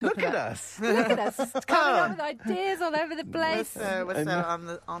us. Look at us, coming up with ideas all over the place. We're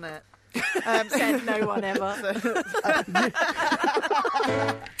so on it. Said no one ever.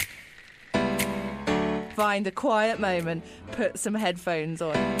 Find a quiet moment, put some headphones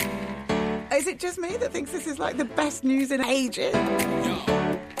on. Is it just me that thinks this is like the best news in ages?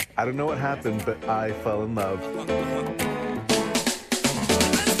 I don't know what happened, but I fell in love.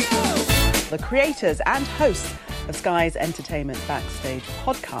 The creators and hosts of Sky's Entertainment Backstage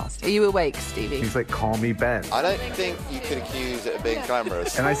podcast. Are you awake, Stevie? He's like, call me Ben. I don't think you could accuse it of being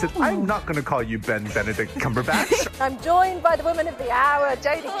glamorous. And I said, I'm not going to call you Ben Benedict Cumberbatch. I'm joined by the woman of the hour,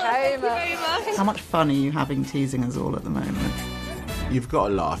 Jodie Comer. How much fun are you having teasing us all at the moment? You've got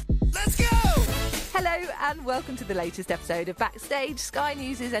to laugh. Let's go! Hello and welcome to the latest episode of Backstage, Sky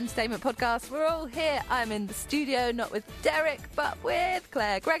News' entertainment podcast. We're all here. I'm in the studio, not with Derek, but with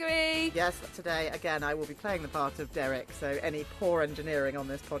Claire Gregory. Yes, today, again, I will be playing the part of Derek, so any poor engineering on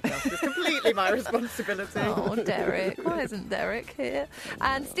this podcast is completely my responsibility. Oh, Derek. Why isn't Derek here?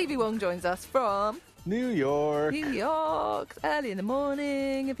 And Stevie Wong joins us from... New York. New York. Early in the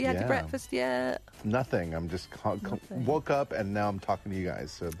morning. Have you had your breakfast yet? Nothing. I'm just woke up and now I'm talking to you guys.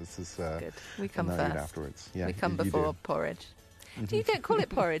 So this is good. We come first. afterwards. Yeah, we come before porridge. Mm-hmm. You don't call it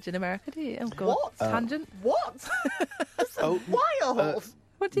porridge in America, do you? Oh, God. What? Tangent. What? Wild.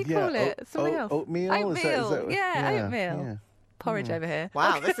 What do you call it? Something else? Oatmeal? Oatmeal. Is that oatmeal. Yeah. Porridge over here.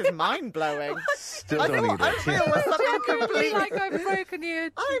 Wow, this is mind-blowing. Still don't eat it. Oatmeal was something completely... like I've broken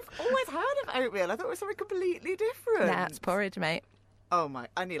you. I've always heard of oatmeal. I thought it was something completely different. Nah, it's porridge, mate. Oh my,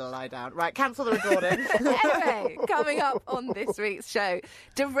 I need to lie down. Right, cancel the recording. Anyway, coming up on this week's show,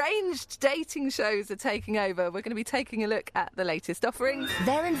 deranged dating shows are taking over. We're going to be taking a look at the latest offerings.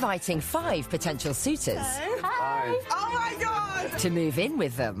 They're inviting 5 potential suitors. Hi. Oh my God! To move in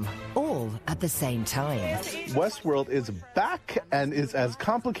with them, all at the same time. Westworld is back and is as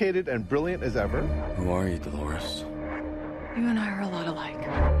complicated and brilliant as ever. Who are you, Dolores? You and I are a lot alike.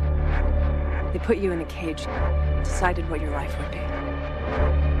 They put you in a cage, decided what your life would be.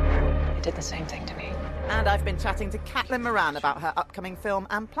 They did the same thing to me. And I've been chatting to Caitlin Moran about her upcoming film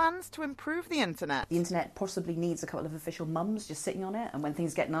and plans to improve the internet. The internet possibly needs a couple of official mums just sitting on it, and when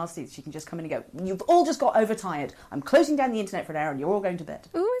things get nasty, she can just come in and go, you've all just got overtired. I'm closing down the internet for an hour and you're all going to bed.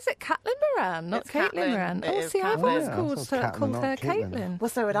 Oh, is it Caitlin Moran, not Caitlin Moran? Oh, see, I've always called her Caitlin. Well,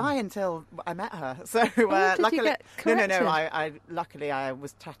 so had I until I met her. So luckily, you get corrected? I luckily I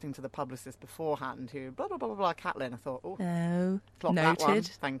was chatting to the publicist beforehand who blah blah blah blah Caitlin. I thought, plot noted. That one.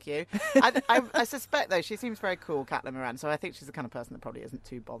 Thank you. I suspect though she seems very cool, Caitlin Moran. So I think she's the kind of person that probably isn't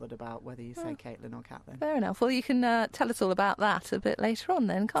too bothered about whether you say Caitlin or Caitlin. Fair enough. Well, you can tell us all about that a bit later on,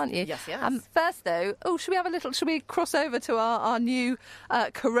 then, can't you? Yes. First, though, should we cross over to our new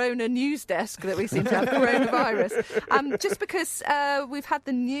Corona news desk that we seem to have coronavirus? Just because we've had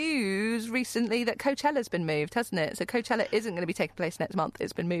the news recently that Coachella's been moved, hasn't it? So Coachella isn't going to be taking place next month.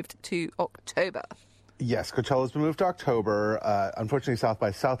 It's been moved to October. Yes, Coachella's been moved to October. Unfortunately, South by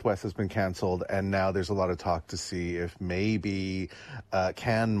Southwest has been cancelled, and now there's a lot of talk to see if maybe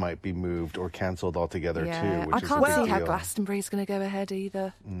Cannes might be moved or cancelled altogether too. Which I can't see how deal. Glastonbury's going to go ahead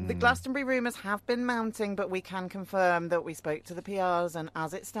either. The Glastonbury rumours have been mounting, but we can confirm that we spoke to the PRs, and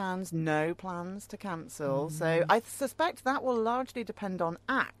as it stands, no plans to cancel. So I suspect that will largely depend on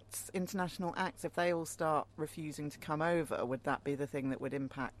acts, international acts. If they all start refusing to come over, would that be the thing that would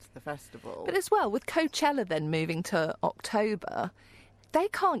impact the festival? But as well, with Coachella then moving to October, they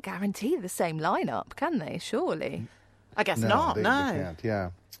can't guarantee the same lineup, can they? Surely. I guess not. They can't. Yeah,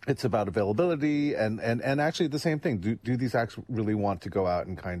 it's about availability and actually the same thing. Do these acts really want to go out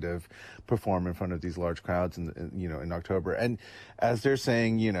and kind of perform in front of these large crowds in October? And as they're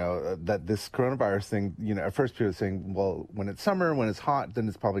saying, that this coronavirus thing, at first people are saying, well, when it's summer, when it's hot, then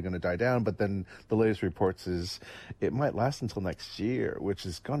it's probably going to die down. But then the latest reports is it might last until next year, which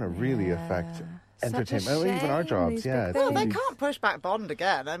is going to really affect entertainment, even our jobs. Yeah. Well, they can't push back Bond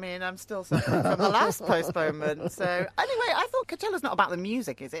again. I mean, I'm still suffering from the last postponement. So anyway, I thought Coachella's not about the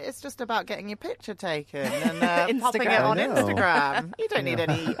music, is it? It's just about getting your picture taken and popping it on Instagram. You don't need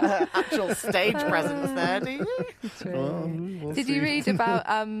any actual stage presence there, do you? We'll Did you read about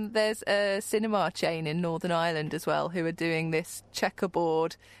there's a cinema chain in Northern Ireland as well who are doing this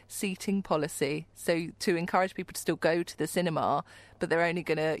checkerboard seating policy, so to encourage people to still go to the cinema, but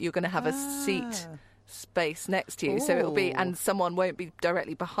you're gonna have a seat space next to you. So it'll be, and someone won't be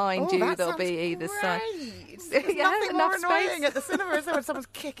directly behind you. There'll be either side. There's nothing more annoying space. at the cinema is when someone's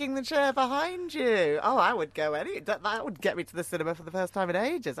kicking the chair behind you. Oh, I would go that would get me to the cinema for the first time in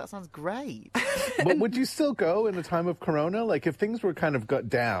ages. That sounds great. But would you still go in a time of Corona? Like, if things were kind of got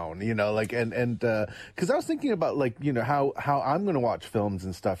down, you know, like, because I was thinking about, like, you know, how I'm going to watch films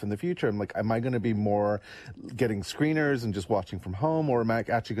and stuff in the future. I'm like, am I going to be more getting screeners and just watching from home, or am I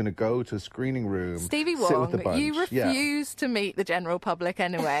actually going to go to a screening room? Stevie sit with the Wong, bunch? you refuse to meet the general public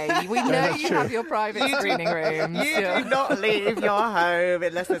anyway. We know you true. have your private screening rooms. You do not leave your home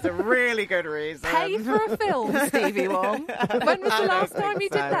unless there's a really good reason. Pay for a film, Stevie Wong. When was the last time you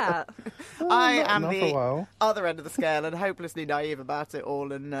did that? I am not for a the while. other end of the scale and hopelessly naive about it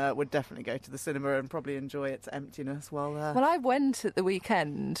all, and would definitely go to the cinema and probably enjoy its emptiness while there. Well, I went at the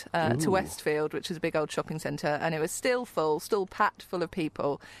weekend to Westfield, which is a big old shopping centre, and it was still full, still packed full of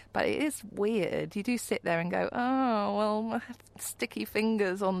people. But it is weird. You do sit there and go, oh, well, I have sticky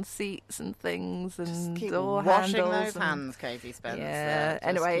fingers on seats and things, and Just keep door washing handles. those hands, Katie Spence. Yeah. Just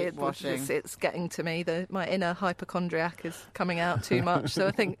Anyway, keep washing. it's getting to me. My inner hypochondriac is coming out too much. So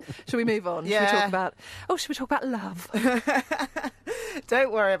I think, should we move on? Yeah. Should we talk about love?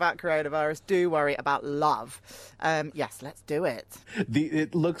 Don't worry about coronavirus. Do worry about love. Yes, let's do it.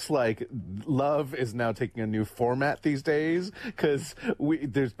 It looks like love is now taking a new format these days, because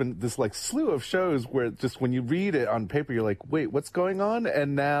there's been this like slew of shows where just when you read it on paper, you're like, wait, what's going on?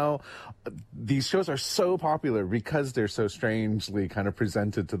 And now these shows are so popular because they're so strangely kind of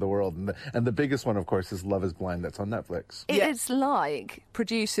presented to the world. And the biggest one, of course, is Love is Blind. That's on Netflix. It's like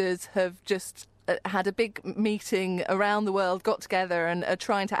producers have just had a big meeting around the world, got together and are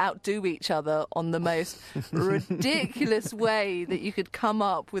trying to outdo each other on the most ridiculous way that you could come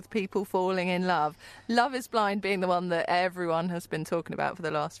up with people falling in love. Love is Blind being the one that everyone has been talking about for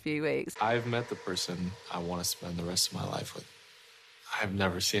the last few weeks. I've met the person I want to spend the rest of my life with. I've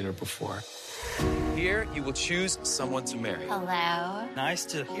never seen her before. Here, you will choose someone to marry. Hello. Nice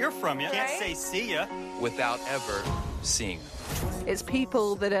to hear from you. Can't say see ya. Without ever seeing her. It's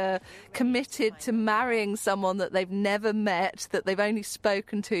people that are committed to marrying someone that they've never met, that they've only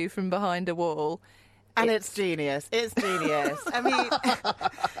spoken to from behind a wall. And it's genius. It's genius. I mean,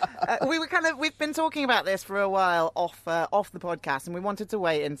 we've been talking about this for a while off the podcast, and we wanted to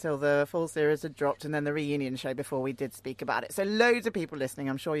wait until the full series had dropped and then the reunion show before we did speak about it. So loads of people listening,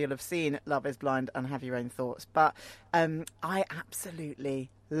 I'm sure you'll have seen Love is Blind and have your own thoughts. But I absolutely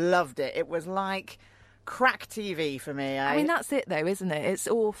loved it. It was like crack TV for me. I mean, that's it though, isn't it? It's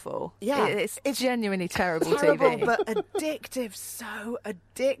awful. Yeah. It's genuinely terrible TV. TV. But addictive, so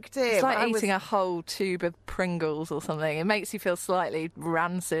addictive. It's like eating a whole tube of Pringles or something. It makes you feel slightly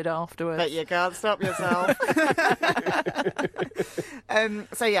rancid afterwards. But you can't stop yourself.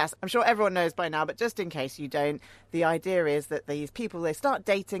 So yes, I'm sure everyone knows by now, but just in case you don't, the idea is that these people, they start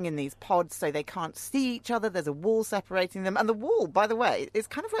dating in these pods so they can't see each other. There's a wall separating them. And the wall, by the way, is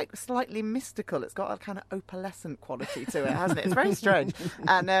kind of like slightly mystical. It's got a kind of opalescent quality to it, hasn't it? It's very strange.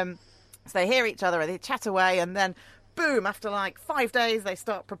 And so they hear each other and they chat away, and then boom, after like 5 days, they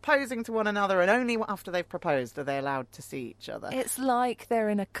start proposing to one another, and only after they've proposed are they allowed to see each other. It's like they're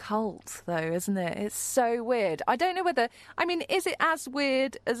in a cult, though, isn't it? It's so weird. I don't know whether... I mean, is it as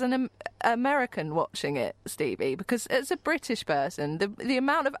weird as an American watching it, Stevie? Because as a British person, the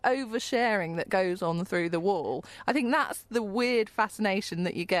amount of oversharing that goes on through the wall, I think that's the weird fascination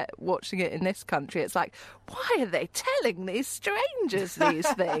that you get watching it in this country. It's like, why are they telling these strangers these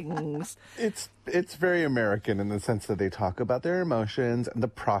things? It's very American in the sense that they talk about their emotions and the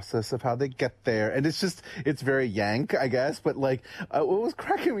process of how they get there. And it's very Yank, I guess. But like, what was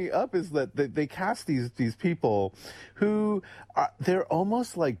cracking me up is that they cast these people who they're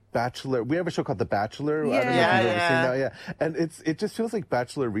almost like Bachelor. We have a show called The Bachelor. Yeah. I don't know if you've ever seen that. Yeah. And it just feels like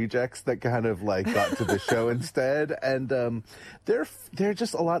Bachelor rejects that kind of like got to the show instead. And they're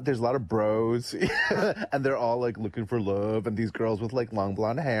just a lot. There's a lot of bros, and they're all like looking for love. And these girls with like long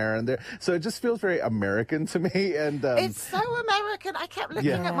blonde hair, and so it just feels very American to me. And it's so American. I kept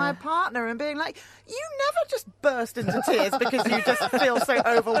looking at my partner and being like, you never just burst into tears because you just feel so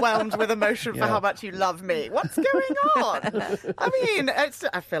overwhelmed with emotion for how much you love me. What's going on? I mean,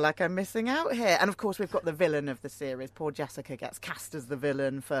 I feel like I'm missing out here. And of course, we've got the villain of the series. Poor Jessica gets cast as the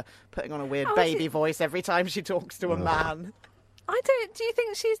villain for putting on a weird baby voice every time she talks to a man. Do you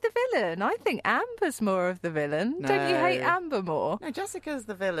think she's the villain? I think Amber's more of the villain. No. Don't you hate Amber more? No, Jessica's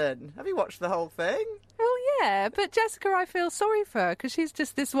the villain. Have you watched the whole thing? Well, yeah, but Jessica, I feel sorry for her because she's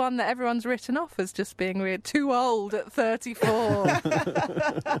just this one that everyone's written off as just being weird, too old at 34. No,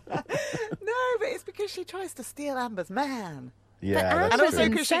 but it's because she tries to steal Amber's man. Yeah, But that's Anne's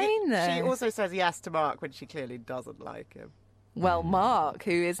true. insane, though. She also says yes to Mark when she clearly doesn't like him. Well, Mark,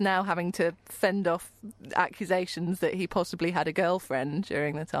 who is now having to fend off accusations that he possibly had a girlfriend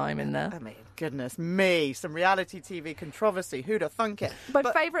during the time in there. I mean, goodness me, some reality TV controversy. Who'd have thunk it? My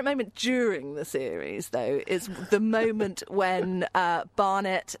favourite moment during the series, though, is the moment when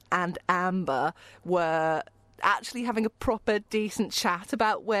Barnett and Amber were actually having a proper decent chat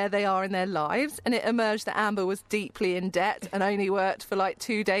about where they are in their lives, and it emerged that Amber was deeply in debt and only worked for like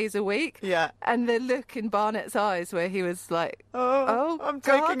 2 days a week. Yeah. And the look in Barnett's eyes where he was like, Oh, I'm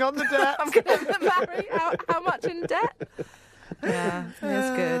taking on the debt. I'm going to marry. How much in debt? Yeah,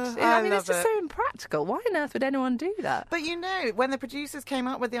 it's good. I mean, it's just so impractical. Why on earth would anyone do that? But you know, when the producers came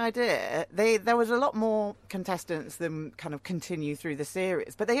up with the idea, there was a lot more contestants than kind of continue through the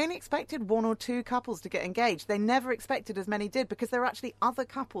series. But they only expected 1 or 2 couples to get engaged. They never expected as many did, because there were actually other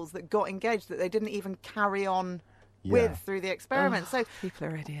couples that got engaged that they didn't even carry on with through the experiment. So people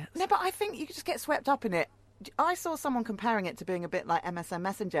are idiots. No, but I think you could just get swept up in it. I saw someone comparing it to being a bit like MSN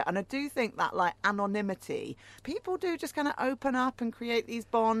Messenger, and I do think that, like, anonymity, people do just kind of open up and create these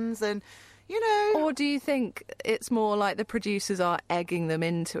bonds, and, you know... Or do you think it's more like the producers are egging them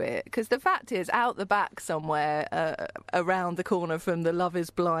into it? Because the fact is, out the back somewhere, around the corner from the Love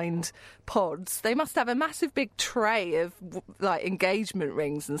is Blind pods, they must have a massive big tray of, like, engagement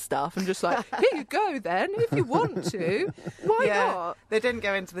rings and stuff, and just like, here you go then, if you want to. Why not? They didn't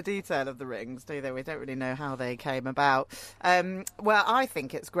go into the detail of the rings, do they? We don't really know how they came about. Well, I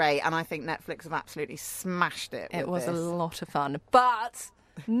think it's great, and I think Netflix have absolutely smashed it. It was this. a lot of fun, but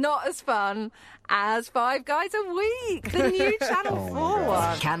not as fun as 5 Guys a Week, the new Channel 4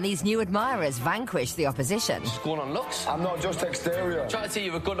 one. Can these new admirers vanquish the opposition? What's going on, looks? I'm not just exterior. Trying to see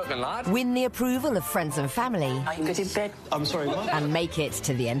you're a good-looking lad. Win the approval of friends and family? Are you good in bed? I'm sorry, what? And make it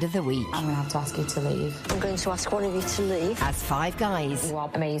to the end of the week? I'm going to have to ask you to leave. I'm going to ask one of you to leave. As 5 Guys. You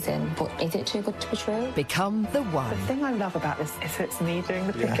are amazing, but is it too good to be true? Become the one. The thing I love about this is it's me doing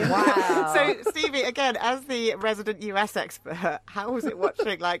the picking. Wow. So, Stevie, again, as the resident US expert, how was it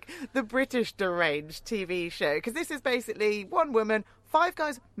watching, like, the British deranged TV show? Because this is basically one woman, 5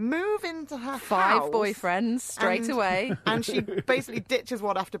 guys move into her 5 house, boyfriends straight away. And she basically ditches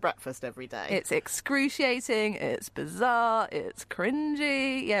one after breakfast every day. It's excruciating, it's bizarre, it's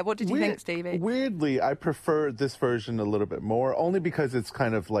cringy. Yeah, what did you think, Stevie? Weirdly, I prefer this version a little bit more, only because it's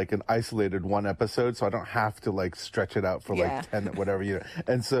kind of like an isolated one episode, so I don't have to like stretch it out for like 10, whatever, you know.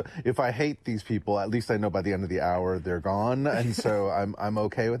 And so if I hate these people, at least I know by the end of the hour they're gone, and so I'm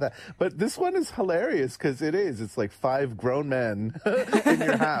okay with that. But this one is hilarious because it's like 5 grown men in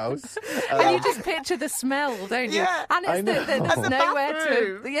your house. And you just picture the smell, don't you? Yeah, and it's there's nowhere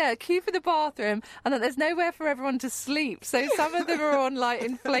bathroom. to queue for the bathroom, and then there's nowhere for everyone to sleep. So some of them are on like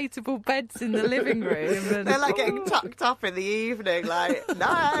inflatable beds in the living room. And, they're like getting tucked up in the evening, like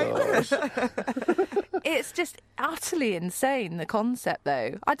night. It's just utterly insane, the concept,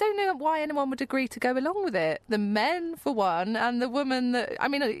 though. I don't know why anyone would agree to go along with it. The men, for one, and the woman that... I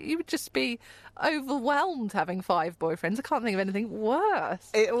mean, you would just be overwhelmed having 5 boyfriends. I can't think of anything worse.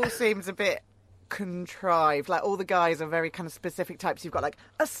 It all seems a bit contrived. Like, all the guys are very kind of specific types. You've got like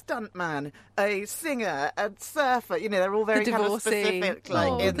a stuntman, a singer, a surfer. You know, they're all very kind of specific,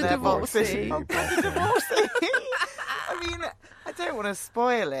 like in their boxes. Oh, the divorcee. I mean, I don't want to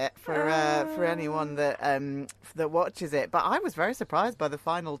spoil it for anyone that watches it, but I was very surprised by the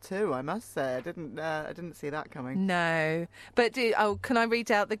final 2. I must say, I didn't see that coming. No, but can I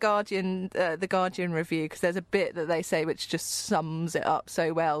read out the Guardian review, because there's a bit that they say which just sums it up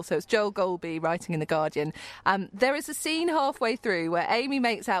so well. So it's Joel Golby writing in the Guardian. There is a scene halfway through where Amy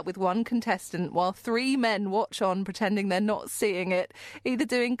makes out with one contestant while 3 men watch on, pretending they're not seeing it, either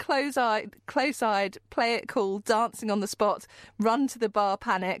doing close-eyed, play it cool, dancing on the spot, run to the bar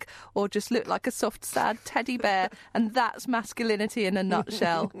panic, or just look like a soft, sad teddy bear. And that's masculinity in a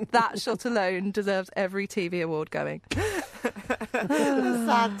nutshell. That shot alone deserves every TV award going. The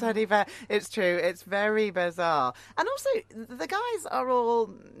sad teddy bear. It's true. It's very bizarre. And also, the guys are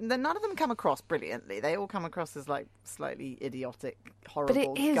all... None of them come across brilliantly. They all come across as, like, slightly idiotic, horrible guys.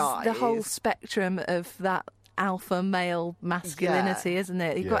 But it is the whole spectrum of that alpha male masculinity, isn't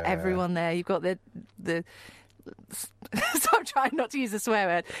it? You've got everyone there. You've got the so I'm trying not to use a swear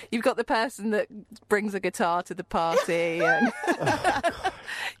word. You've got the person that brings a guitar to the party, and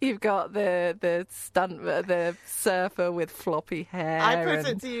you've got the surfer with floppy hair. I put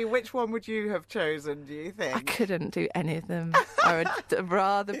it to you, which one would you have chosen, do you think? I couldn't do any of them. I would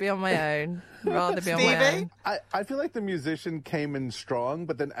rather be on my own. I feel like the musician came in strong,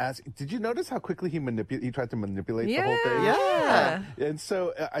 but then did you notice how quickly he tried to manipulate the whole thing? Yeah. And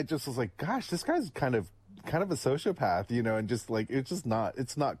so I just was like, gosh, this guy's kind of kind of a sociopath, and just like it's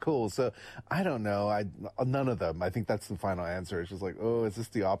not cool. So I don't know. None of them. I think that's the final answer. It's just like, oh, is this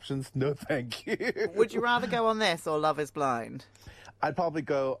the options? No, thank you. Would you rather go on this or Love Is Blind? I'd probably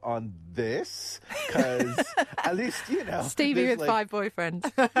go on this because at least Stevie with like, 5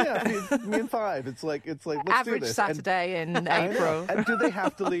 boyfriends. Yeah, me and 5. It's like let's average do this. Saturday in April. And do they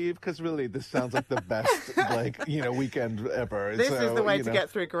have to leave? Because really, this sounds like the best weekend ever. This is the way to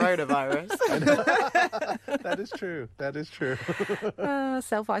get through coronavirus. That is true. That is true.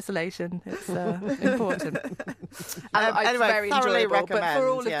 Self-isolation. It's important. Anyway, very thoroughly enjoyable, recommend, but for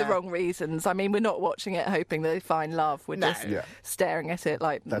all of the wrong reasons. I mean, we're not watching it hoping they find love. We're just staring at it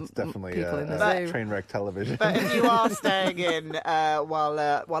like that's definitely people in the zoo. Train wreck television. But if you are staying in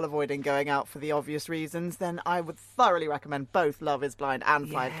while avoiding going out for the obvious reasons, then I would thoroughly recommend both Love Is Blind and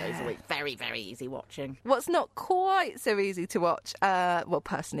 5 Days a Week. Very, very easy watching. What's not quite so easy to watch, well,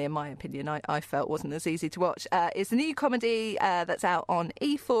 personally, in my opinion, I felt wasn't as easy to watch, is the new comedy that's out on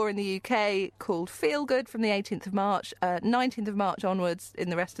E4 in the UK called Feel Good from the 18th of March, 19th of March onwards in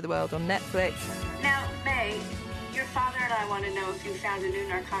the rest of the world on Netflix. Now, May, your father and I want to know if you found a new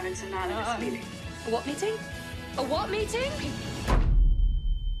Narcotics Anonymous meeting. A what meeting? A what meeting?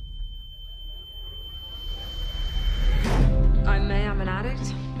 I'm May, I'm an addict.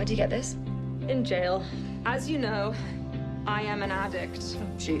 Where'd you get this? In jail. As you know, I am an addict.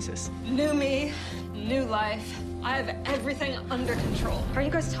 Oh, Jesus. New me, new life. I have everything under control. Aren't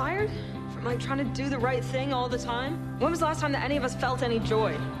you guys tired? From trying to do the right thing all the time? When was the last time that any of us felt any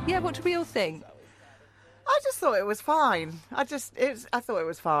joy? Yeah, what do we all think? I just thought it was fine. I thought it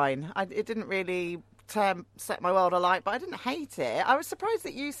was fine. It didn't really set my world alight, but I didn't hate it. I was surprised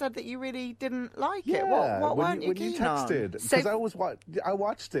that you said that you really didn't like it. What weren't you keen on? Because I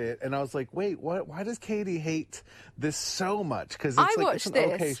watched it and I was like, wait, why does Katie hate this so much? Because it's an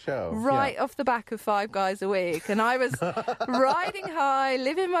okay show. Right off the back of 5 Guys a Week, and I was riding high,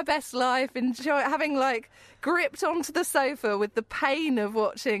 living my best life, having gripped onto the sofa with the pain of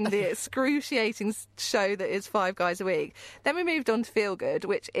watching the excruciating show that is 5 Guys a Week. Then we moved on to Feel Good,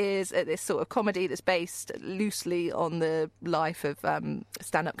 which is this sort of comedy that's based loosely on the life of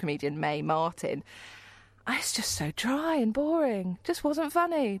stand-up comedian Mae Martin. It's just so dry and boring. Just wasn't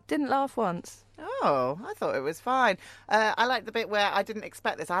funny. Didn't laugh once. Oh, I thought it was fine. I like the bit where I didn't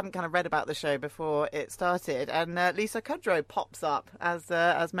expect this. I hadn't kind of read about the show before it started, and Lisa Kudrow pops up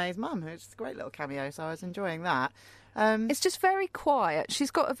as Mae's mum, which is a great little cameo, so I was enjoying that. It's just very quiet.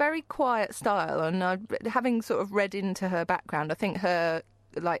 She's got a very quiet style, and having sort of read into her background, I think her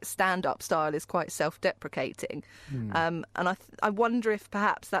stand-up style is quite self-deprecating, and I wonder if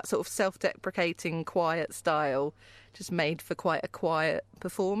perhaps that sort of self-deprecating quiet style just made for quite a quiet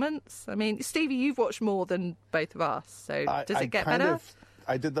performance. I mean, Stevie, you've watched more than both of us, so does it get better?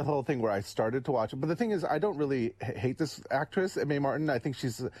 I did the whole thing where I started to watch it, but the thing is, I don't really hate this actress, Mae Martin. I think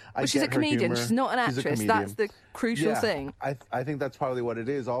she's a comedian. She's not an actress. That's the crucial thing. I think that's probably what it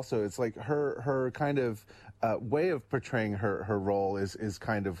is. Also, it's like her kind of way of portraying her role is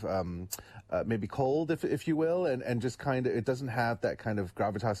kind of maybe cold, if you will, and just kind of, it doesn't have that kind of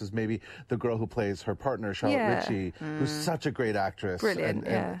gravitas as maybe the girl who plays her partner, Charlotte Ritchie, who's such a great actress. Brilliant,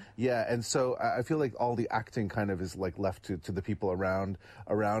 and so I feel like all the acting kind of is left to the people around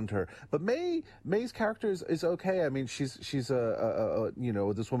her. But Mae's character is okay. I mean, she's a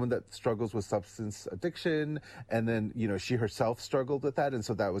this woman that struggles with substance addiction, and then she herself struggled with that, and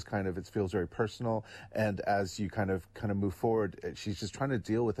so that was kind of, it feels very personal. And as you kind of move forward, she's just trying to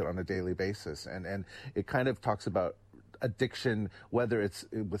deal with it on a daily basis. And it kind of talks about addiction, whether it's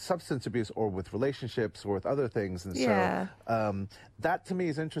with substance abuse or with relationships or with other things. And so that to me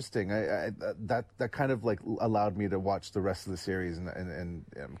is interesting. That kind of allowed me to watch the rest of the series, and I'm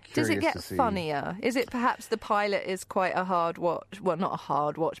curious. Does it get to see. funnier? Is it perhaps the pilot is quite a hard watch? Well, not a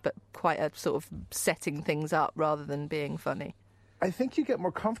hard watch, but quite a sort of setting things up rather than being funny. I think you get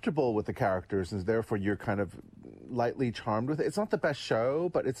more comfortable with the characters, and therefore you're kind of lightly charmed with it. It's not the best show,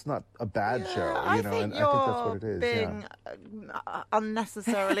 but it's not a bad show, I think and I think that's what it is. Being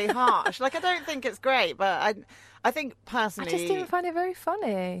unnecessarily harsh. I don't think it's great, but I think personally, I just didn't find it very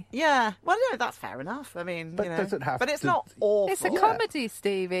funny. Yeah, well, no, that's fair enough. I mean, but does it have? But it's not awful. It's a comedy,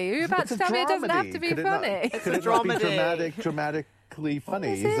 Stevie. You're about to tell me it doesn't have to be funny. Could it not be dramatic?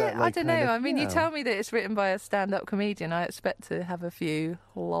 Funny. Is it? I don't know. I mean, you tell me that it's written by a stand-up comedian. I expect to have a few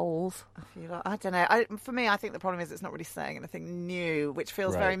lols. I don't know. For me, I think the problem is it's not really saying anything new, which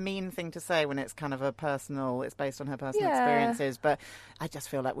feels a very mean thing to say when it's kind of it's based on her personal experiences. But I just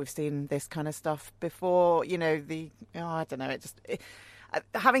feel like we've seen this kind of stuff before. I don't know.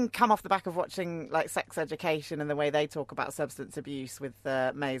 having come off the back of watching like Sex Education and the way they talk about substance abuse with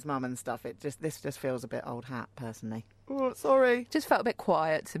May's mum and stuff, this just feels a bit old hat, personally. Oh, sorry. Just felt a bit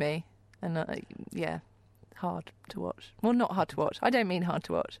quiet to me, and hard to watch. Well, not hard to watch. I don't mean hard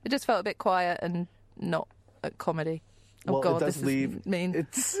to watch. It just felt a bit quiet and not a comedy. Oh well, God, it does this leave. is mean.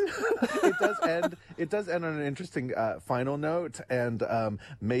 It does end on an interesting final note, and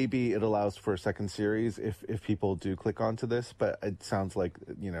maybe it allows for a second series if people do click onto this. But it sounds like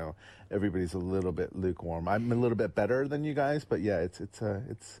everybody's a little bit lukewarm. I'm a little bit better than you guys, but yeah, it's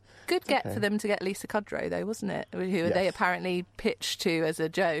good get okay for them to get Lisa Kudrow, though, wasn't it? Who they apparently pitched to as a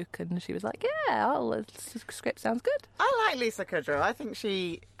joke, and she was like, "Yeah, the script sounds good." I like Lisa Kudrow. I think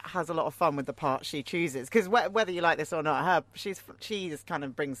she has a lot of fun with the part she chooses, because whether you like this or not, she just kind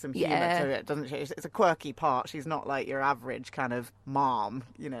of brings some humour to it, doesn't she? It's a quirky part. She's not like your average kind of mom,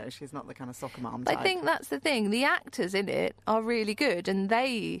 she's not the kind of soccer mom type. I think that's the thing. The actors in it are really good, and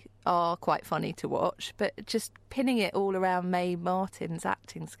they are quite funny to watch, but just pinning it all around Mae Martin's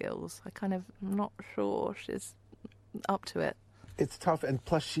acting skills, I'm not sure she's up to it. It's tough, and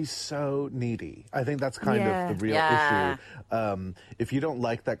plus she's so needy. I think that's kind of the real issue. If you don't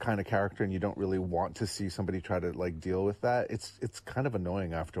like that kind of character and you don't really want to see somebody try to deal with that, it's kind of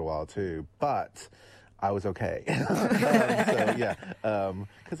annoying after a while too. But I was okay.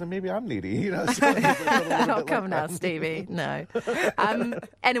 Because maybe I'm needy, Oh, come now, Stevie. No.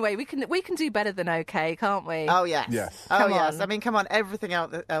 Anyway, we can do better than okay, can't we? Oh yes. Yes. Come on. I mean, come on. Everything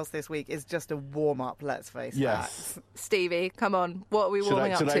else this week is just a warm up. Let's face yes. that. Stevie, come on. What are we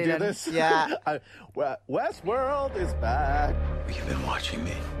warming up to? Should I do then? this? Yeah. Westworld is back. You've been watching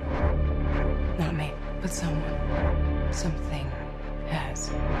me. Not me, but someone. Something has.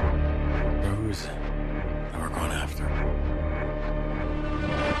 Who is it that we're going after?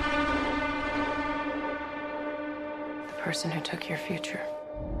 The person who took your future.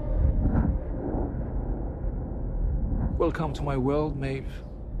 Welcome to my world, Maeve.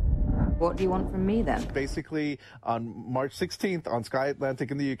 What do you want from me, then? Basically, on March 16th on Sky Atlantic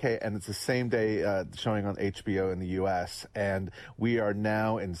in the UK, and it's the same day showing on HBO in the US. And we are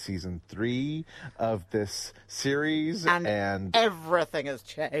now in season 3 of this series, and everything has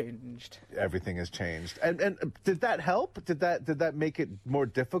changed. Everything has changed. And did that help? Did that make it more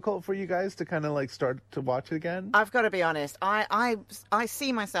difficult for you guys to kind of start to watch it again? I've got to be honest. I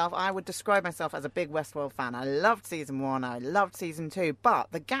see myself. I would describe myself as a big Westworld fan. I loved season 1. I loved season 2.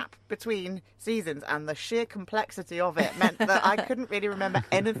 But the gap between seasons and the sheer complexity of it meant that I couldn't really remember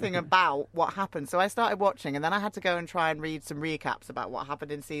anything about what happened. So I started watching, and then I had to go and try and read some recaps about what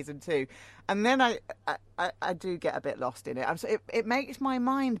happened in season 2. And then I do get a bit lost in it. It makes my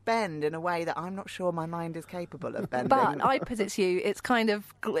mind bend in a way that I'm not sure my mind is capable of bending. But I put it to you, it's kind of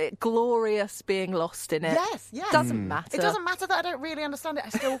glorious being lost in it. Yes. Doesn't matter. It doesn't matter that I don't really understand it. I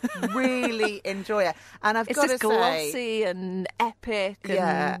still really enjoy it. And I've it's got to just glossy and epic.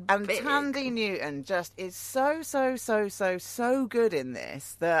 And Tandy Newton just is so good in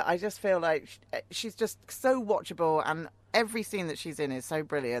this that I just feel like she's just so watchable, and every scene that she's in is so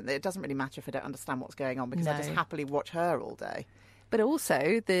brilliant that it doesn't really matter if I don't understand what's going on, because I just happily watch her all day. But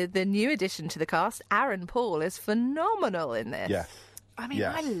also, the new addition to the cast, Aaron Paul, is phenomenal in this. Yes. I mean,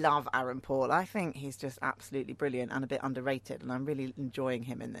 I love Aaron Paul. I think he's just absolutely brilliant and a bit underrated, and I'm really enjoying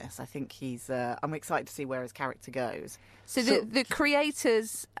him in this. I think I'm excited to see where his character goes. So the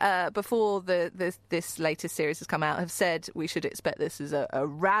creators, before this latest series has come out, have said we should expect this as a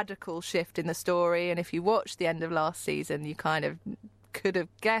radical shift in the story. And if you watched the end of last season, you kind of could have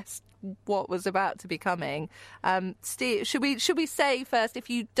guessed what was about to be coming. Steve, should we say first, if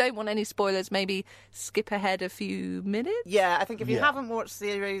you don't want any spoilers, maybe skip ahead a few minutes? Yeah, I think if you haven't watched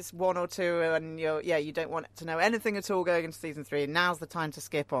series 1 or 2 and you don't want to know anything at all going into season 3, now's the time to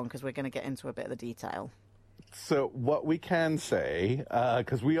skip on, because we're going to get into a bit of the detail. So what we can say,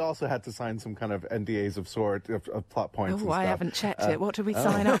 because we also had to sign some kind of NDAs of sort of plot points. and stuff. I haven't checked it. What did we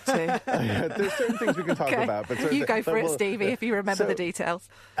sign up to? There's certain things we can talk about. But you go for it, Stevie, if you remember the details.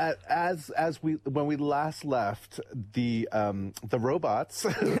 When we last left, the robots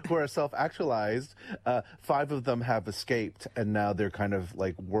who are self-actualized, 5 of them have escaped, and now they're kind of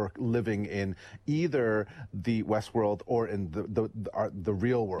living in either the Westworld or in the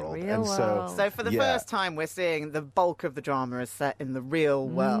real world. So for the first time, we're seeing the bulk of the drama is set in the real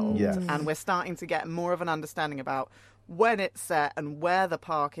world. Yes. And we're starting to get more of an understanding about when it's set and where the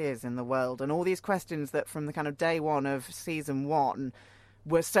park is in the world, and all these questions that from the kind of day 1 of season 1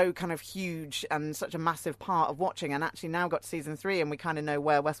 were so kind of huge and such a massive part of watching, and actually now got to season 3 and we kind of know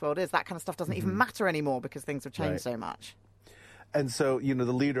where Westworld is. That kind of stuff doesn't even matter anymore because things have changed so much. And so, the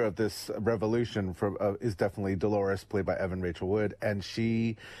leader of this revolution is definitely Dolores, played by Evan Rachel Wood. And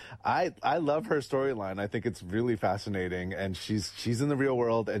I love her storyline. I think it's really fascinating. And she's in the real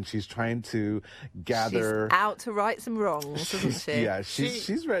world, and she's trying to gather... She's out to right some wrongs, isn't she? Yeah,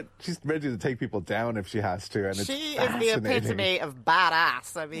 she's ready to take people down if she has to. And she is the epitome of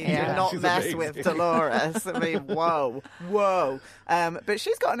badass. I mean, do not mess amazing. with Dolores. I mean, whoa. But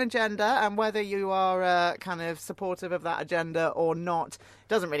she's got an agenda, and whether you are kind of supportive of that agenda or not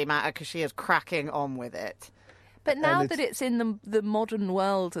doesn't really matter, because she is cracking on with it. But now that it's in the modern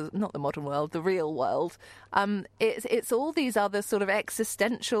world, not the modern world, the real world, it's all these other sort of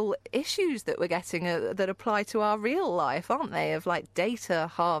existential issues that we're getting that apply to our real life, aren't they? Of like data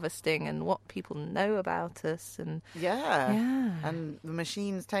harvesting and what people know about us, and and the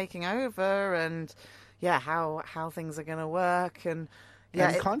machines taking over, and how things are going to work, and.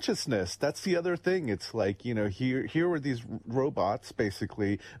 Yeah, and consciousness. That's the other thing. It's like, here were these robots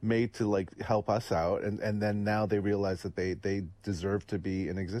basically made to like help us out. And then now they realize that they deserve to be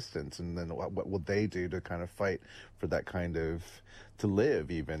in existence. And then what will they do to kind of fight for that kind of, to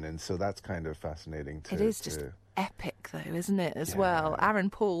live even. And so that's kind of fascinating too. It is just epic though, isn't it, as well? Aaron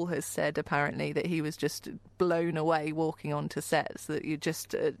Paul has said apparently that he was just blown away walking onto sets, that you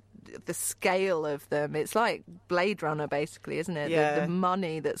just... the scale of them, it's like Blade Runner basically, isn't it? The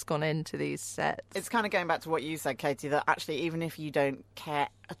money that's gone into these sets. It's kind of going back to what you said, Katie, that actually even if you don't care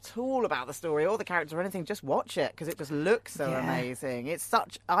at all about the story or the characters or anything, just watch it, because it just looks so amazing. It's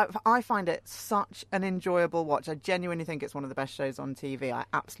I find it such an enjoyable watch. I genuinely think it's one of the best shows on TV. I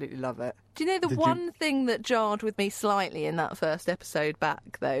absolutely love it. Do you know the one thing that jarred with me slightly in that first episode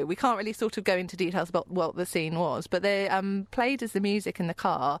back, though? We can't really sort of go into details about what the scene was, but they played as the music in the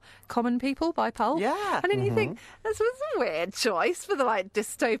car, Common People by Pulp. Yeah. And then you think, this was a weird choice for the like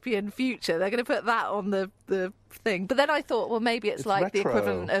dystopian future. They're going to put that on the thing. But then I thought, well, maybe it's like retro. the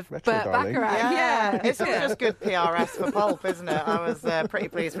equivalent of Retro, Burt darling. Bacharach. Yeah. It's all just good PRS for Pulp, isn't it? I was pretty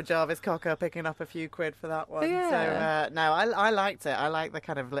pleased with Jarvis Cocker picking up a few quid for that one. Yeah. So, no, I liked it. I like the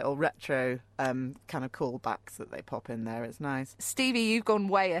kind of little retro kind of callbacks that they pop in there. It's nice. Stevie, you've gone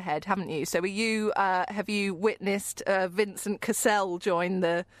way ahead, haven't you? So have you witnessed Vincent Cassel join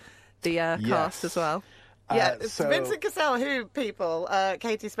the cast as well? Yeah, it's Vincent Cassel, who people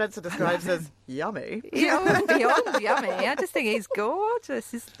Katie Spencer describes as yummy. Beyond yummy. I just think he's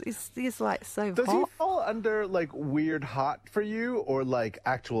gorgeous. He's like so hot. Does he fall under like weird hot for you, or like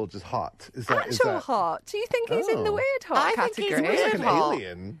actual just hot? Is that hot? Do you think he's in the weird hot category? He looks like an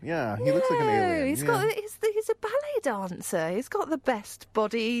alien. Yeah, he looks like an alien. He's a ballet dancer. He's got the best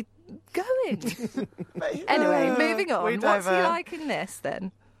body going. Anyway, moving on. What's he like in this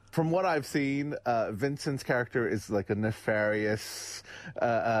then? From what I've seen, Vincent's character is like a nefarious.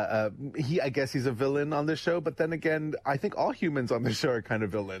 I guess he's a villain on the show, but then again, I think all humans on the show are kind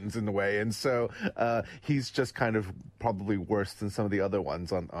of villains in a way, and so he's just kind of probably worse than some of the other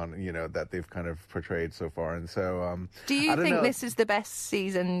ones on that they've kind of portrayed so far. And so, do you think this is the best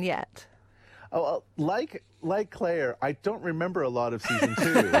season yet? Oh, like Claire, I don't remember a lot of season 2.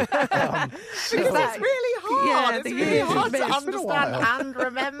 It's really hard. Yeah, it's really hard to understand and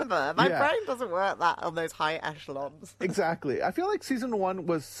remember. My brain doesn't work that on those high echelons. Exactly. I feel like season 1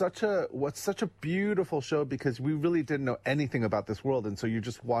 was such a beautiful show, because we really didn't know anything about this world, and so you're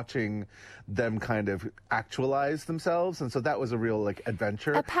just watching them kind of actualize themselves, and so that was a real like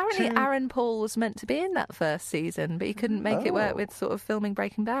adventure. Apparently, Aaron Paul was meant to be in that first season, but he couldn't make it work with sort of filming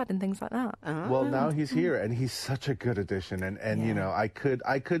Breaking Bad and things like that. Well, now he's here, and he's such a good addition. And I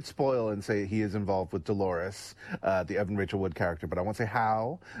could spoil and say he is involved with Dolores, the Evan Rachel Wood character, but I won't say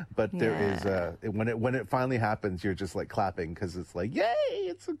how. But there is when it finally happens, you're just like clapping, because it's like, yay,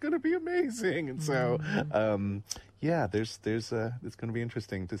 it's going to be amazing. And so there's it's going to be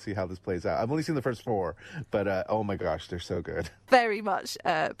interesting to see how this plays out. I've only seen the first 4, but oh my gosh, they're so good. Very much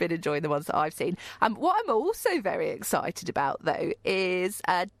been enjoying the ones that I've seen. What I'm also very excited about, though, is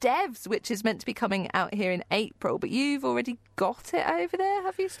Devs, which is meant to be coming out here in April, but you've already got it over there,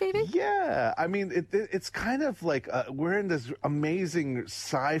 have you, Stevie? Yeah, I mean, it's kind of like we're in this amazing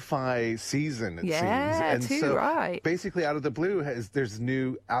sci-fi season, it seems. And so right. Basically, out of the blue, there's a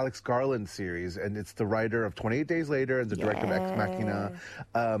new Alex Garland series, and it's the writer of 28 Days Later and the director of Ex Machina.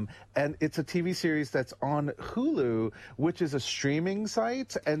 And it's a TV series that's on Hulu, which is a streaming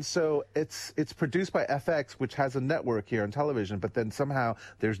site. And so it's produced by FX, which has a network here on television, but then somehow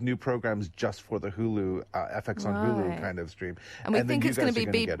there's new programs just for the Hulu, FX on Hulu kind of stream. And we think it's going to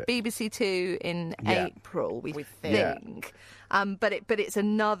be BBC Two in April, we think. But it's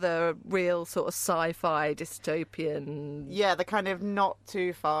another real sort of sci-fi dystopian. Yeah, the kind of not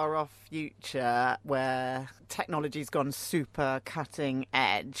too far off future where technology technology's gone super cutting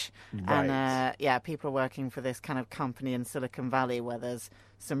edge. Right. And people are working for this kind of company in Silicon Valley where there's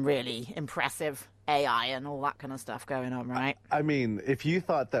some really impressive AI and all that kind of stuff going on, right? I mean, if you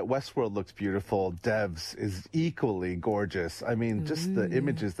thought that Westworld looked beautiful, Devs is equally gorgeous. I mean, just the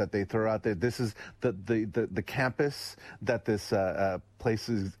images that they throw out there. This is the campus that this place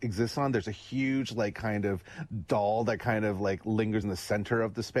exists on. There's a huge, like, kind of doll that kind of, like, lingers in the center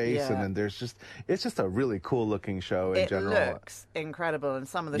of the space. And then it's just a really cool looking show in general. It looks incredible, and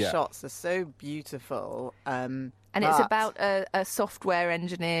some of the shots are so beautiful. And it's about a software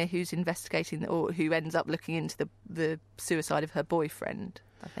engineer who's investigating, or who ends up looking into the suicide of her boyfriend,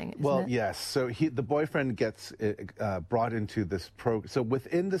 I think. Isn't it? Yes. So the boyfriend gets brought into this program. So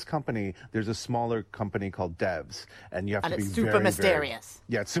within this company, there's a smaller company called Devs, and you have to be it's super mysterious.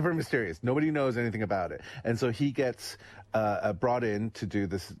 It's super mysterious. Nobody knows anything about it, and so he gets brought in to do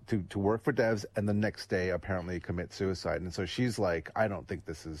this, to work for Devs, and the next day apparently commit suicide. And so she's like, I don't think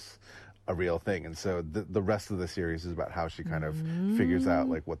this is a real thing, and so the rest of the series is about how she kind of figures out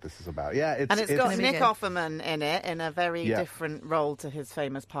like what this is about. It's got Nick Offerman in it in a very different role to his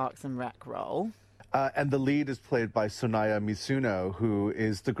famous Parks and Rec role. And the lead is played by Sonaya Mizuno, who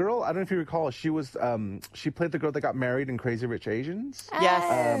is the girl. I don't know if you recall. She was she played the girl that got married in Crazy Rich Asians.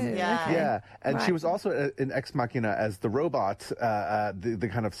 Yes. And she was also in Ex Machina as the robot, the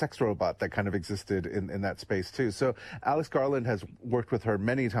kind of sex robot that kind of existed in that space too. So Alex Garland has worked with her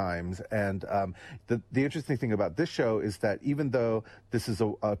many times, and the interesting thing about this show is that even though this is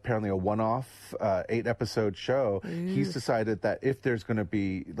apparently a one-off 8-episode show, he's decided that if there's going to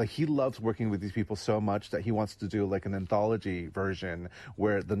be, like, he loves working with these people so much that he wants to do like an anthology version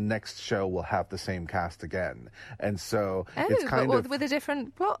where the next show will have the same cast again. And so it's kind of with a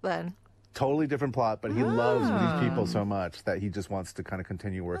different plot then. Totally different plot, but he loves these people so much that he just wants to kind of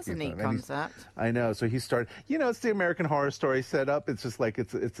continue working with them. That's a neat concept. I know. So he started, it's the American Horror Story setup. It's just like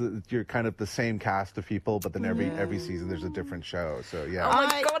you're kind of the same cast of people, but then every season there's a different show. So yeah. Oh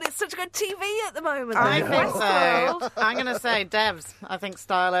my God, it's such good TV at the moment. I think so. I'm going to say Devs. I think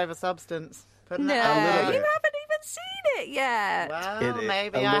style over substance. No, you haven't even seen it yet. Well,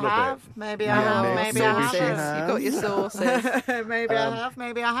 maybe I have. Maybe I have. Maybe I haven't. You've got your sources. Maybe I have.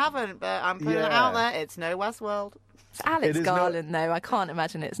 Maybe I haven't. But I'm putting it out there. It's no Westworld. It's Alex Garland, though. I can't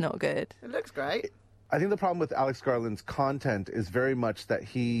imagine it's not good. It looks great. I think the problem with Alex Garland's content is very much that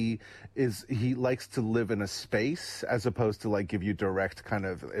he likes to live in a space as opposed to like give you direct kind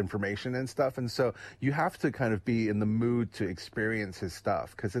of information and stuff. And so you have to kind of be in the mood to experience his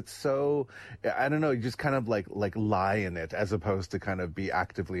stuff because it's so, I don't know, you just kind of like lie in it as opposed to kind of be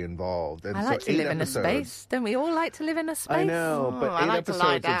actively involved. And I like to live in a space. Don't we all like to live in a space? I know, but 8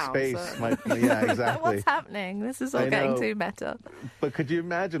 episodes of space might, exactly. What's happening? This is all getting too meta. But could you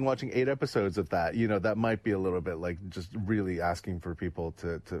imagine watching 8 episodes of that? That might be a little bit like just really asking for people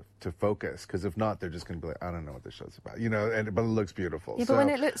to focus, because if not, they're just going to be like, I don't know what this show's about, but it looks beautiful. Yeah, but when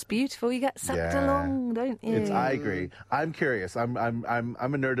it looks beautiful, you get sucked along, don't you? I agree. I'm curious. I'm a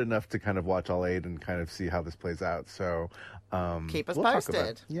nerd enough to kind of watch all 8 and kind of see how this plays out. So keep us we'll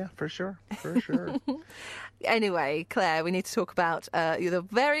posted. Yeah, for sure. Anyway, Claire, we need to talk about the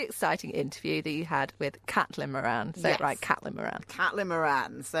very exciting interview that you had with Caitlin Moran. Say it right, Caitlin Moran. Caitlin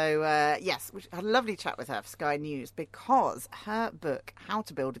Moran. So, yes, we had a lovely chat with her for Sky News because her book, How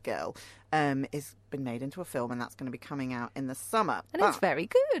to Build a Girl, is been made into a film, and that's going to be coming out in the summer. And it's very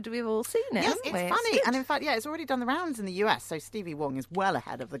good. We've all seen it. Yes, it's funny. And in fact, it's already done the rounds in the US, so Stevie Wong is well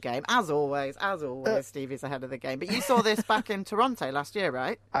ahead of the game. As always, Stevie's ahead of the game. But you saw this back in Toronto last year,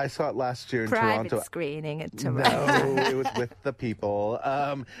 right? I saw it last year in Toronto. Private screening in Toronto. No, it was with the people.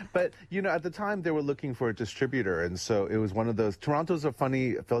 But, at the time, they were looking for a distributor, and so it was one of those. Toronto's a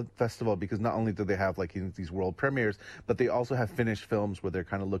funny festival because not only do they have, these world premieres, but they also have finished films where they're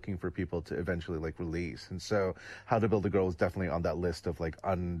kind of looking for people to eventually, release. And so How to Build a Girl was definitely on that list of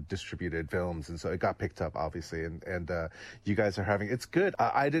undistributed films, and so it got picked up obviously, and you guys are having it's good.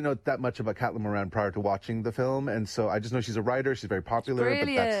 I didn't know that much about Caitlin Moran prior to watching the film, and so I just know she's a writer, she's very popular.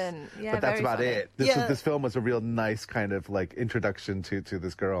 Brilliant. But that's about it. This film was a real nice kind of introduction to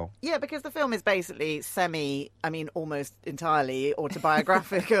this girl. Yeah, because the film is basically almost entirely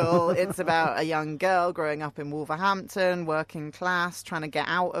autobiographical. It's about a young girl growing up in Wolverhampton, working class, trying to get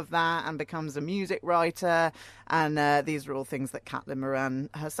out of that, and becomes a music writer. And these are all things that Caitlin Moran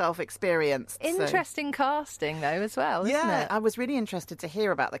herself experienced. Interesting casting, though, as well, isn't yeah, it? I was really interested to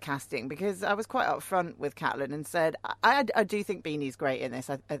hear about the casting because I was quite upfront with Caitlin and said, I do think Beanie's great in this.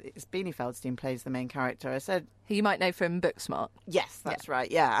 It's Beanie Feldstein plays the main character. I said... Who you might know from Booksmart. Yes, that's right,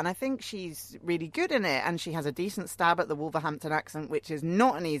 yeah. And I think she's really good in it, and she has a decent stab at the Wolverhampton accent, which is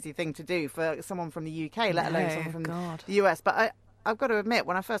not an easy thing to do for someone from the UK, let alone someone from the US. But I've got to admit,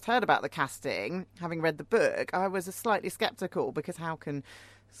 when I first heard about the casting, having read the book, I was slightly sceptical because how can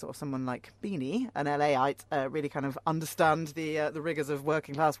sort of someone like Beanie, an LAite, really kind of understand the rigours of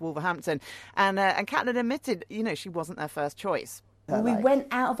working class Wolverhampton? And Caitlin admitted, she wasn't their first choice. Well, we went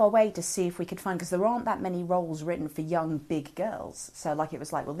out of our way to see if we could find, because there aren't that many roles written for young, big girls. So, it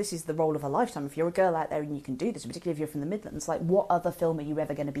was like, well, this is the role of a lifetime. If you're a girl out there and you can do this, particularly if you're from the Midlands, what other film are you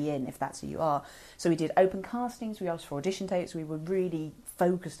ever going to be in if that's who you are? So we did open castings, we asked for audition tapes, we were really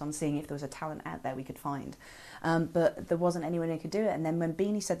focused on seeing if there was a talent out there we could find. But there wasn't anyone who could do it. And then when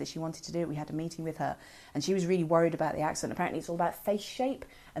Beanie said that she wanted to do it, we had a meeting with her, and she was really worried about the accent. Apparently it's all about face shape,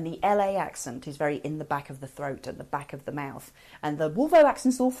 and the LA accent is very in the back of the throat and the back of the mouth. And the Wolvo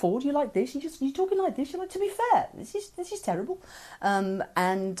accent's all forward. You like this? You're talking like this. You're like, to be fair, this is terrible.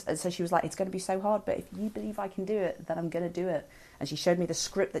 And so she was like, it's going to be so hard, but if you believe I can do it, then I'm going to do it. And she showed me the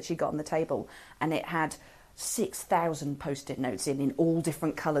script that she got on the table, and it had 6,000 post-it notes in all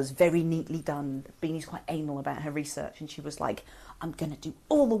different colours, very neatly done. Beanie's quite anal about her research, and she was like, I'm going to do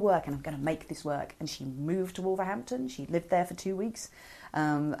all the work and I'm going to make this work. And she moved to Wolverhampton. She lived there for 2 weeks,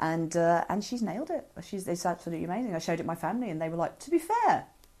 and she's nailed it. It's absolutely amazing. I showed it my family, and they were like, to be fair,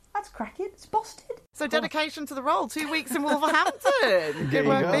 that's cracking. It's busted. So dedication to the role, 2 weeks in Wolverhampton. Good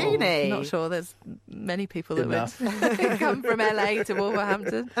work, Beanie. I'm not sure there's many people that would come from LA to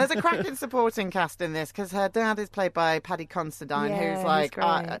Wolverhampton. There's a cracking supporting cast in this because her dad is played by Paddy Considine, who's like,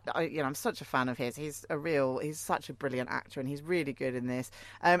 I'm such a fan of his. He's such a brilliant actor, and he's really good in this.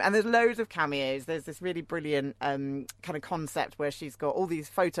 And there's loads of cameos. There's this really brilliant kind of concept where she's got all these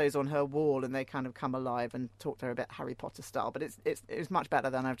photos on her wall, and they kind of come alive and talk to her a bit Harry Potter style. But it's much better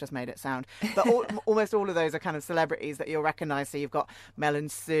than I've just made it sound. But almost all of those are kind of celebrities that you'll recognise. So you've got Mel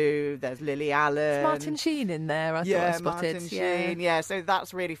and Sue, there's Lily Allen. Is Martin Sheen in there? I thought I spotted. Martin Sheen, yeah. So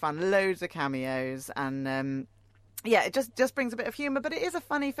that's really fun. Loads of cameos, and it just brings a bit of humour, but it is a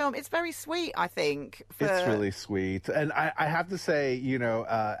funny film. It's very sweet, I think. It's really sweet. And I have to say,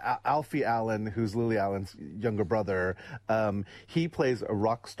 Alfie Allen, who's Lily Allen's younger brother, he plays a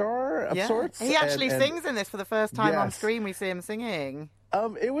rock star of sorts. He actually sings in this for the first time on screen. We see him singing.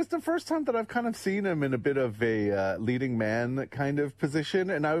 It was the first time that I've kind of seen him in a bit of a leading man kind of position,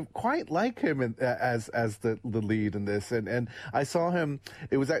 and I quite like him as the lead in this. And I saw him.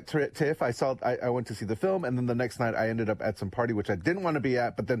 It was at TIFF. I went to see the film, and then the next night I ended up at some party which I didn't want to be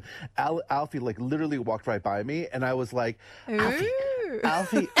at. But then Alfie literally walked right by me, and I was like,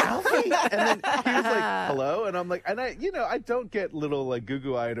 Alfie, and then he was like, hello, and I'm like, and I don't get little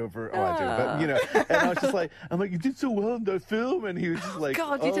goo-goo-eyed over. Oh, I do, but and I was just like, I'm like, you did so well in that film, and he was just like,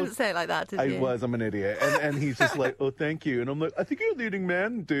 God, you didn't say it like that, did you? I'm an idiot. And he's just like, oh, thank you. And I'm like, I think you're a leading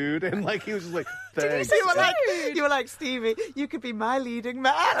man, dude. And he was just like, thanks. You were like, Stevie, you could be my leading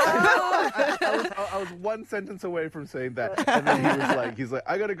man. I was one sentence away from saying that. And then he's like,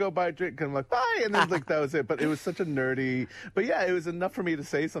 I got to go buy a drink. And I'm like, bye. And then that was it. But it was such a nerdy, but yeah, it was enough for me to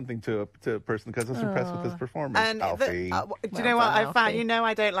say something to a person because I was impressed with his performance. And Alfie. Do you know what I found?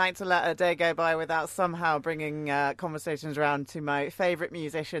 I don't like to let a day go by without somehow bringing conversations around to my favourite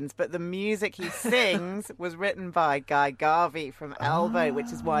musicians, but the music he sings was written by Guy Garvey from Elbow,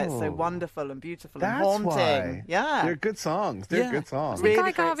 which is why it's so wonderful and beautiful and haunting. Why. Yeah, they're good songs. They're good songs. Was it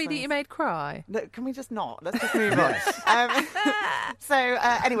Guy Garvey that you made cry? Look, can we just not? Let's just move on.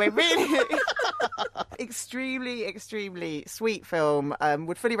 Anyway, really extremely, extremely sweet film.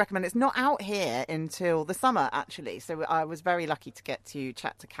 Would fully recommend. It's not out here until the summer, actually. So I was very lucky to get to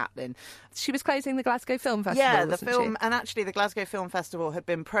chat to Caitlin. She was closing the Glasgow Film Festival. Yeah, the film, and actually the Glasgow Film Festival had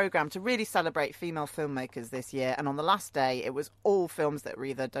been programmed to really celebrate female filmmakers this year. And on the last day, it was all films that were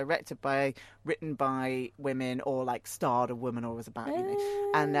either directed by, written by women, or starred a woman, or was about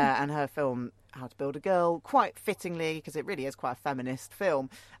and her film How to Build a Girl, quite fittingly, because it really is quite a feminist film,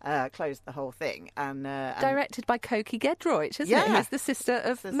 closed the whole thing. And directed by Cokie Gedroich, isn't it? Who's the sister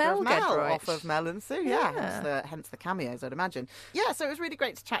of Mel Gedroich. Off of Mel and Sue, hence the cameos, I'd imagine. Yeah, so it was really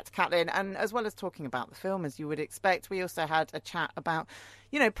great to chat to Caitlin, and as well as talking about the film, as you would expect, we also had a chat about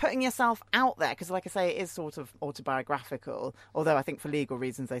putting yourself out there, because like I say, it is sort of autobiographical, although I think for legal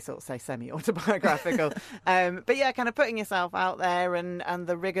reasons they sort of say semi-autobiographical. But yeah, kind of putting yourself out there and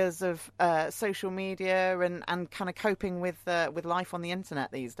the rigours of social media and kind of coping with life on the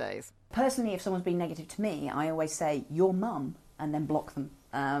internet these days. Personally, if someone's been negative to me, I always say, your mum, and then block them.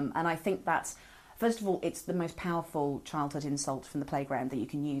 And I think that's, first of all, it's the most powerful childhood insult from the playground that you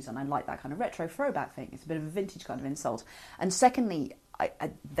can use, and I like that kind of retro throwback thing. It's a bit of a vintage kind of insult. And secondly,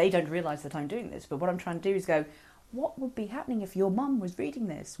 they don't realise that I'm doing this, but what I'm trying to do is go, what would be happening if your mum was reading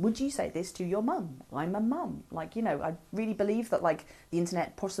this? Would you say this to your mum? I'm a mum. I really believe that, the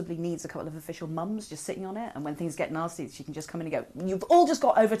internet possibly needs a couple of official mums just sitting on it, and when things get nasty, she can just come in and go, you've all just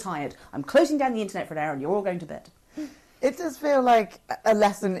got overtired. I'm closing down the internet for an hour and you're all going to bed. It does feel like a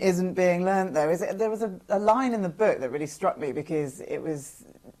lesson isn't being learnt, though. There was a line in the book that really struck me, because it was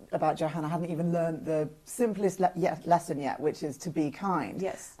about Johanna hadn't even learnt the simplest lesson yet, which is to be kind.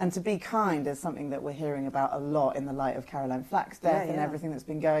 Yes. And to be kind is something that we're hearing about a lot in the light of Caroline Flack's death and everything that's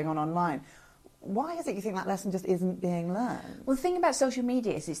been going on online. Why is it you think that lesson just isn't being learned? Well, the thing about social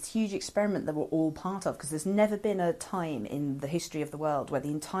media is it's this huge experiment that we're all part of, because there's never been a time in the history of the world where the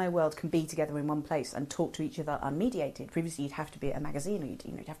entire world can be together in one place and talk to each other unmediated. Previously, you'd have to be at a magazine, or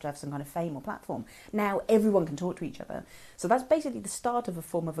you'd have to have some kind of fame or platform. Now, everyone can talk to each other. So that's basically the start of a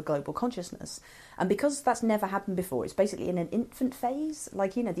form of a global consciousness. And because that's never happened before, it's basically in an infant phase.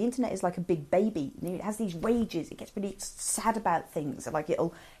 The internet is like a big baby. It has these rages. It gets really sad about things.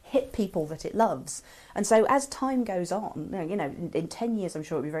 It'll hit people that it loves. And so as time goes on, in 10 years I'm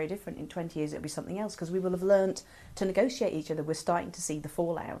sure it'll be very different. In 20 years it'll be something else, because we will have learnt to negotiate each other. We're starting to see the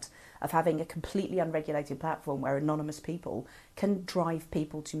fallout of having a completely unregulated platform where anonymous people can drive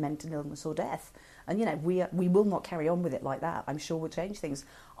people to mental illness or death. And we will not carry on with it like that. I'm sure we'll change things.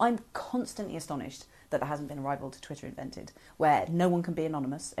 I'm constantly astonished that there hasn't been a rival to Twitter invented, where no one can be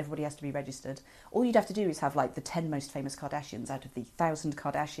anonymous, everybody has to be registered. All you'd have to do is have the 10 most famous Kardashians out of the 1,000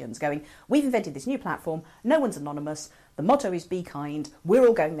 Kardashians going, we've invented this new platform, no one's anonymous, the motto is be kind, we're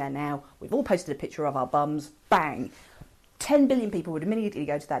all going there now, we've all posted a picture of our bums, bang. 10 billion people would immediately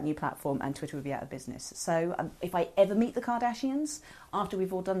go to that new platform and Twitter would be out of business. So if I ever meet the Kardashians, after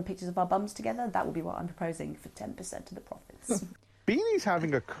we've all done pictures of our bums together, that will be what I'm proposing for 10% of the profits. Beanie's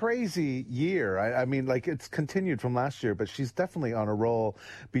having a crazy year. I mean, it's continued from last year, but she's definitely on a roll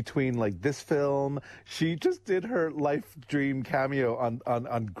between, this film. She just did her life dream cameo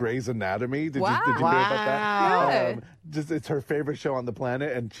on Grey's Anatomy. Did you hear about that? No. It's her favorite show on the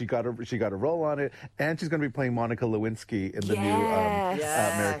planet, and she got a role on it. And she's going to be playing Monica Lewinsky in the new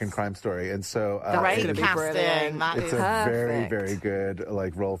American Crime Story. And so great casting. It's a very, very good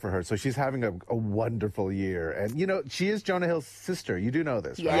role for her. So she's having a wonderful year. And she is Jonah Hill's sister. You do know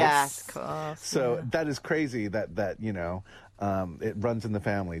this, right? Yes, of course. So that is crazy that it runs in the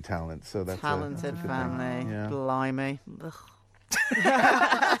family, talent. So that's talented that's a family. Yeah. Blimey.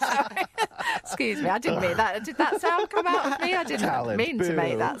 Excuse me, I didn't mean that. Did that sound come out of me? I didn't mean to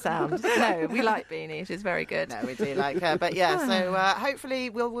make that sound. No, we like Beanie. She's very good. No, we do like her. But yeah, so hopefully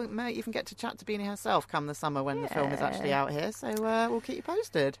we might even get to chat to Beanie herself come the summer when the film is actually out here. So we'll keep you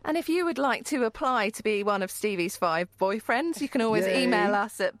posted. And if you would like to apply to be one of Stevie's 5 boyfriends, you can always email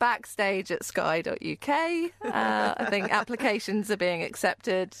us at backstage@sky.uk. I think applications are being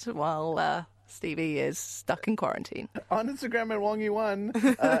accepted while Stevie is stuck in quarantine. On Instagram at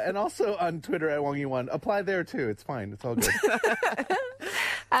Wongy1 and also on Twitter at Wongy1. Apply there too. It's fine. It's all good.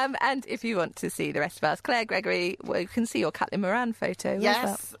 And if you want to see the rest of us, Claire Gregory, you can see your Caitlin Moran photo.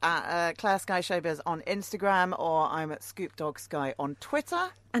 Yes, at Claire Sky Showbiz on Instagram, or I'm at Scoop Dog Sky on Twitter.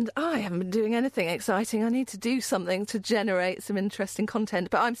 And I haven't been doing anything exciting. I need to do something to generate some interesting content.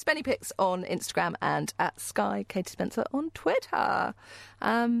 But I'm Spenny Pics on Instagram and at Sky Katie Spencer on Twitter.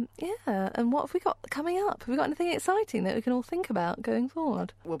 And what have we got coming up? Have we got anything exciting that we can all think about going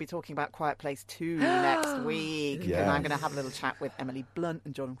forward? We'll be talking about Quiet Place 2 next week. Yes. And I'm going to have a little chat with Emily Blunt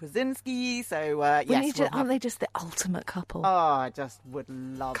and John Krasinski. So, aren't they just the ultimate couple? Oh, I just would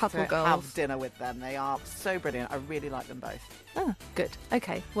love couple to goals. Have dinner with them. They are so brilliant. I really like them both. Oh, good.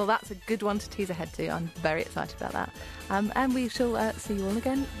 Okay, well, that's a good one to tease ahead to. I'm very excited about that. And we shall see you all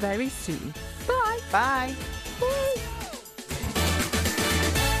again very soon. Bye. Bye. Bye.